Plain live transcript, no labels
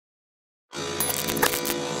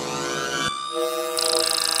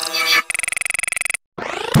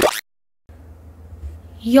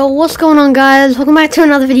Yo, what's going on, guys? Welcome back to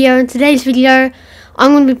another video. In today's video,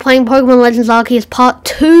 I'm going to be playing Pokemon Legends Arceus Part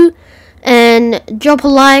 2. And drop a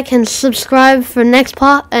like and subscribe for the next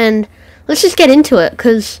part. And let's just get into it,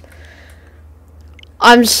 because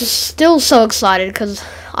I'm still so excited, because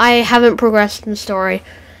I haven't progressed in the story.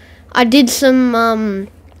 I did some,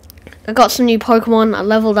 I got some new Pokemon. I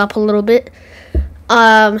leveled up a little bit.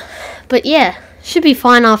 But yeah, should be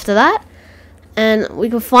fine after that. And we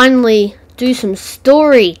can finally do some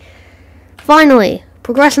story. Finally,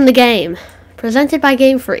 progressing the game. Presented by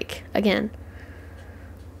Game Freak again.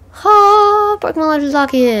 Ha! Pokemon Legends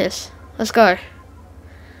Arceus. Let's go.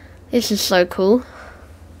 This is so cool.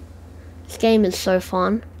 This game is so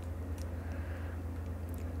fun.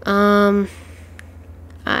 Alright.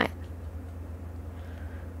 Alright,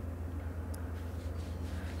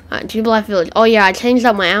 Jubilife Village. Oh yeah, I changed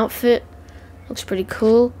up my outfit. Looks pretty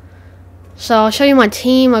cool. So I'll show you my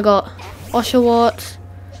team. I got Oshawott,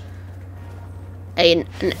 an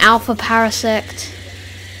Alpha Parasect,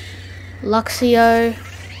 Luxio,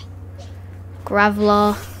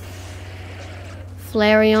 Graveler,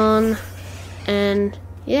 Flareon, and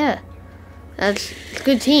yeah, that's a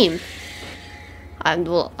good team.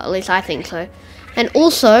 Well, at least I think so. And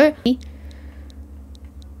also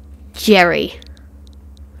Jerry,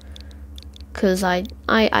 because I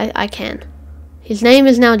can. His name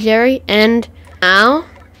is now Jerry, and now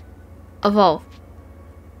evolve.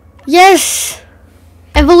 Yes!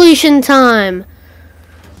 Evolution time!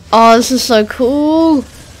 Oh, this is so cool.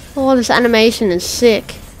 Oh, this animation is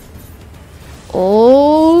sick.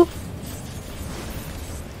 Oh.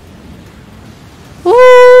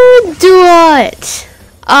 Ooh, do it!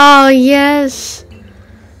 Oh, yes.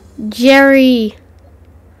 Jerry.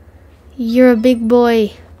 You're a big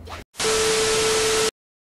boy.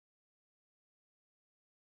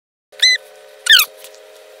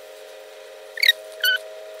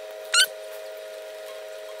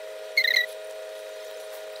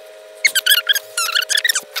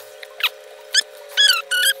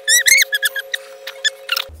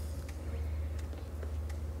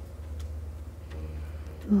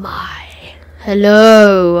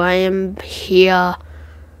 Hello, I am here.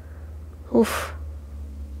 Oof.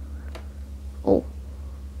 Oh.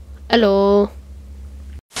 Hello.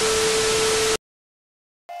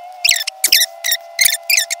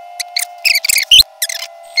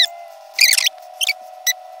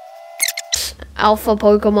 Alpha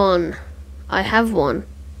Pokemon. I have one,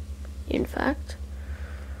 in fact.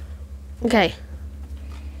 Okay.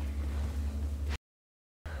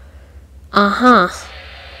 Uh-huh.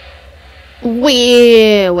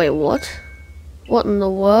 Wait, what? What in the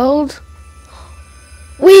world?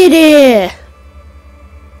 Weird Ear!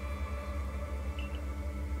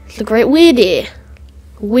 It's a great Weird Ear.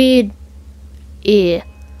 Weird Ear.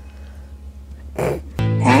 Huh?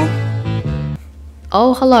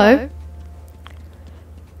 Oh, hello.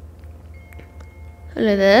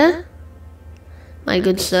 Hello there, my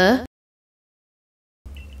good sir.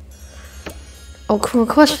 Oh,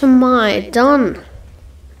 request for my done.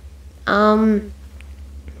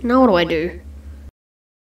 Now what do?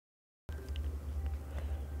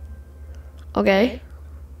 Okay.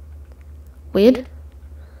 Weird.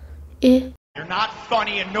 Eh. You're not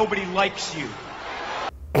funny and nobody likes you.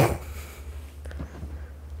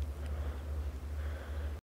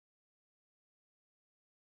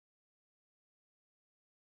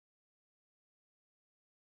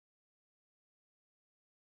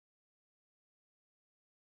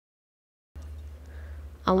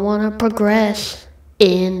 I wanna progress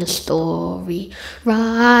in the story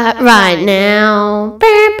right now.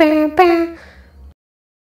 Bah, bah, bah.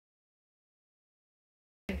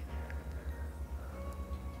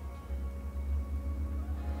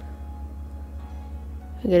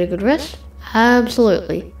 You get a good rest?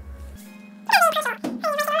 Absolutely.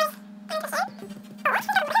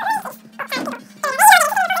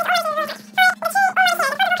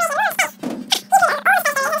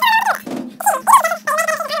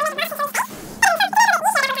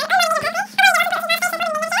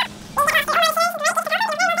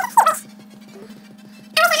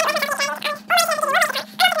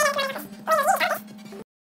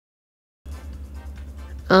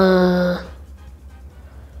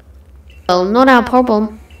 Well, not our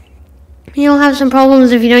problem. You'll have some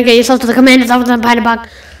problems if you don't get yourself to the commanders after the Bug.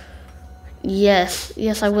 Yes,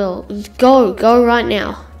 I will. Go right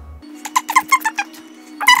now.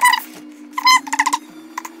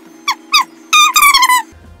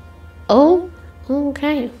 Oh,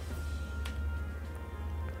 okay.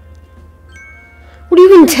 What are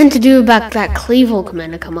you even intend to do about that Kleavor,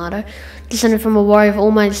 Commander Kamado. Descended from a warrior of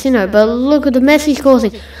Almighty Sinnoh, but look at the mess he's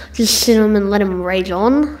causing. Just sit him and let him rage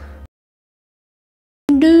on.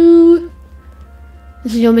 No.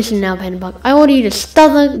 This is your mission now, Penbuck. I order you to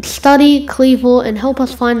study Kleavor and help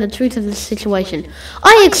us find the truth of this situation.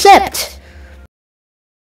 I accept!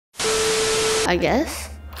 I guess.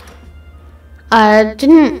 I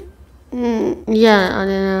didn't... yeah, I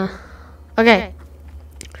didn't know. Okay.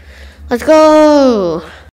 Let's go!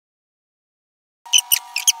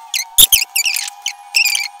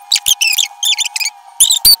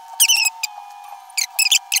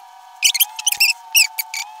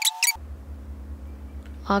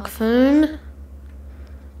 Arcphone.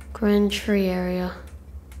 Grand Tree area.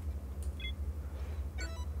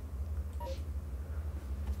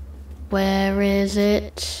 Where is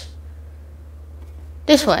it?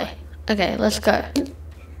 This way. Okay, let's go.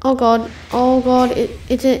 Oh god,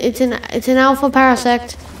 it's an alpha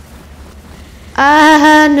parasect.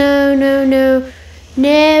 Ah, no.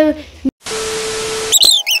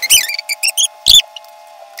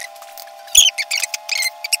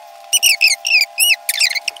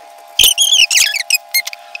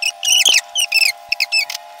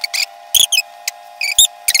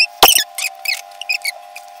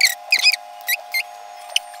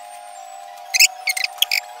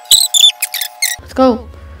 Let's go.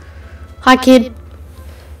 Hi, kid.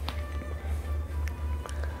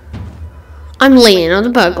 I'm Leon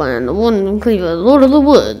of the Bergland, the one in Cleveland, Lord of the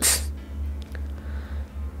Woods.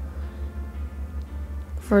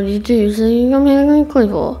 42, so you come here in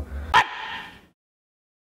Kleavor.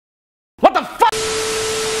 What the fuck?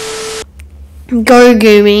 Go,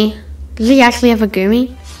 Goomy. Does he actually have a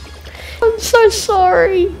Goomy? I'm so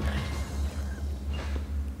sorry.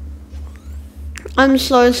 I'm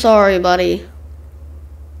so sorry, buddy.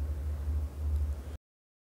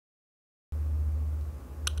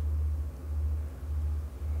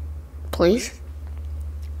 Please.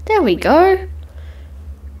 There we go.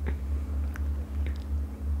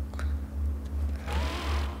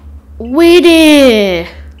 Witty.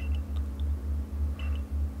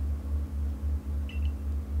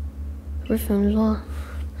 Griffin as well.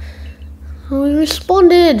 Oh, we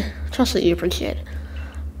responded. Trust that you appreciate it.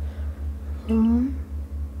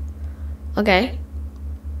 Okay.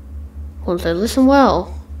 Hold on, so listen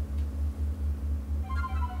well.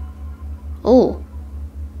 Oh.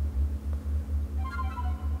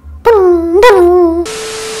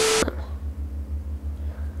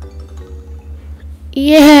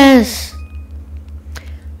 Yes.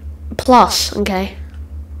 Plus, okay.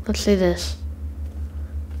 Let's do this.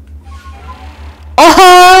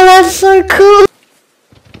 Oh, that's so cool.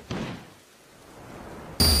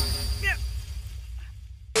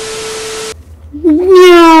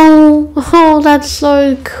 No. Oh, that's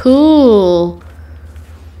so cool.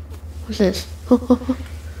 What's this?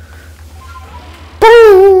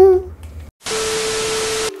 Boom.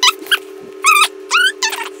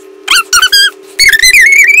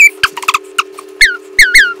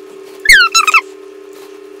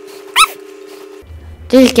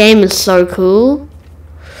 This game is so cool.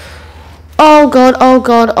 Oh god,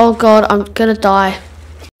 I'm gonna die.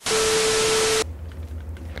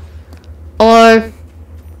 Or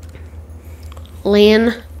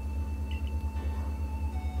Leon.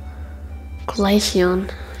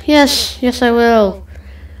 Glaceon. Yes, I will.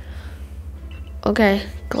 Okay,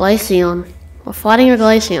 Glaceon. We're fighting a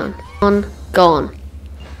Glaceon. Gone.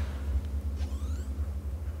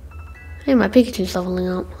 Hey, my Pikachu's leveling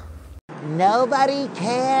up. Nobody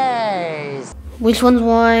cares. Which one's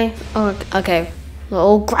why? Oh, okay.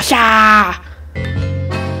 Oh, Grasha!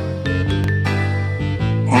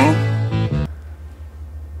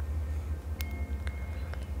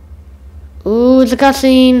 Ooh, it's a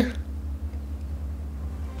cutscene.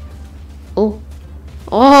 Oh.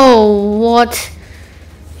 Oh, what?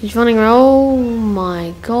 He's running around. Oh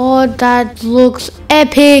my god, that looks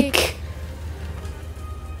epic.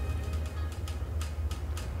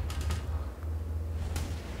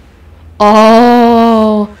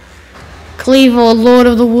 Oh, Kleavor, Lord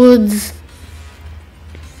of the Woods.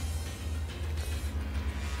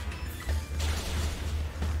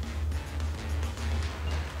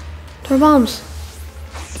 Throw bombs.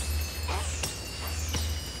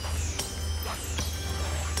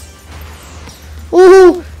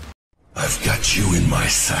 Ooh. I've got you in my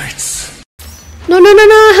sights. No.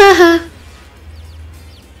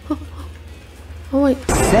 Oh wait.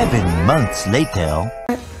 7 months later.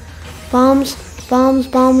 Bombs.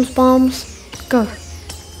 Go.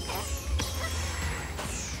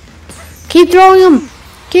 Keep throwing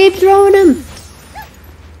them.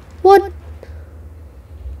 What?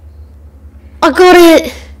 I got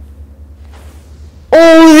it.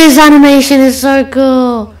 Oh, this animation is so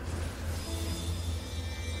cool.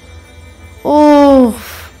 Oh,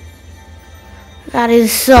 that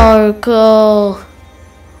is so cool.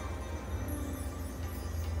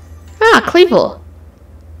 Ah, Kleavor.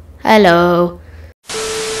 Hello.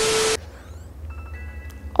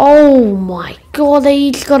 Oh my god, they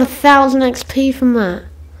each got 1,000 XP from that.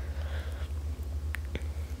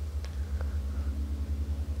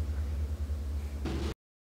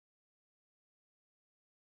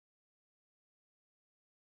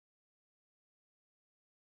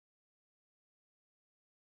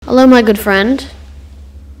 Hello, my good friend.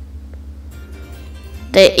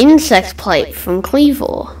 The insect plate from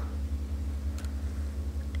Kleavor.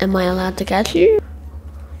 Am I allowed to catch you?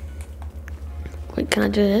 Wait, can I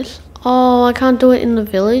do this? Oh, I can't do it in the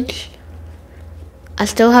village. I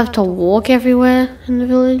still have to walk everywhere in the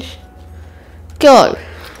village. Go!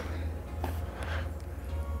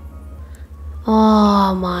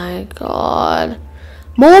 Oh my god.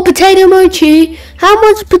 More potato mochi! How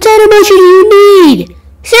much potato mochi do you need?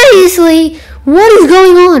 Seriously, what is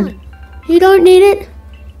going on? You don't need it?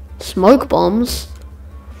 Smoke bombs.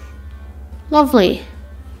 Lovely.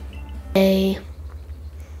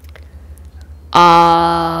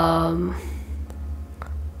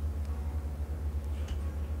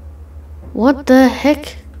 What the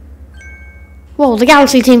heck? Whoa, the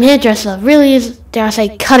Galaxy Team hairdresser really is, dare I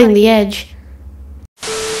say, cutting the edge.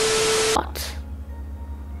 What?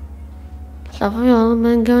 So I'm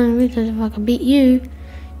going to research if I can beat you.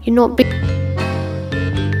 You're not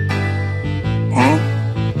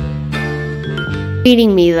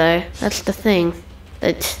beating me though. That's the thing.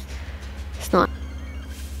 It's not.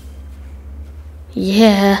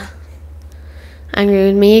 Yeah. Angry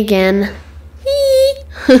with me again.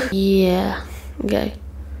 Yeah. Okay.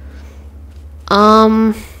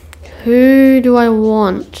 Who do I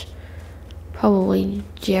want? Probably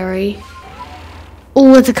Jerry.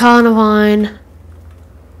 Oh, it's a Carnivine.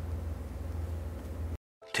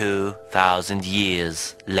 2,000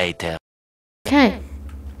 years later. Okay.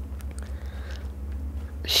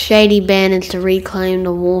 Shady bandits to reclaim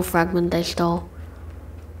the wall fragment they stole.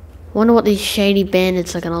 Wonder what these shady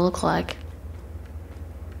bandits are gonna look like.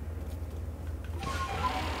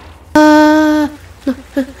 No,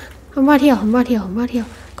 I'm right here, I'm right here, I'm right here.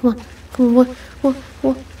 Come on, come on,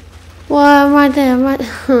 what? I'm right there, I'm right.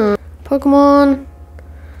 Pokemon.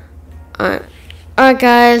 Alright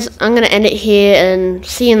guys, I'm gonna end it here and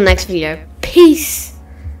see you in the next video. Peace!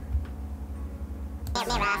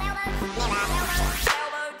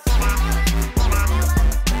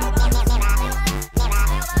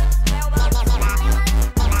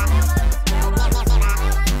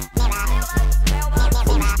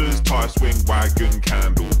 Tire swing, wagon,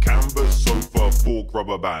 candle, canvas, sofa, fork,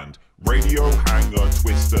 rubber band, radio, hanger,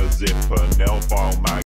 twister, zipper, nail file, mag.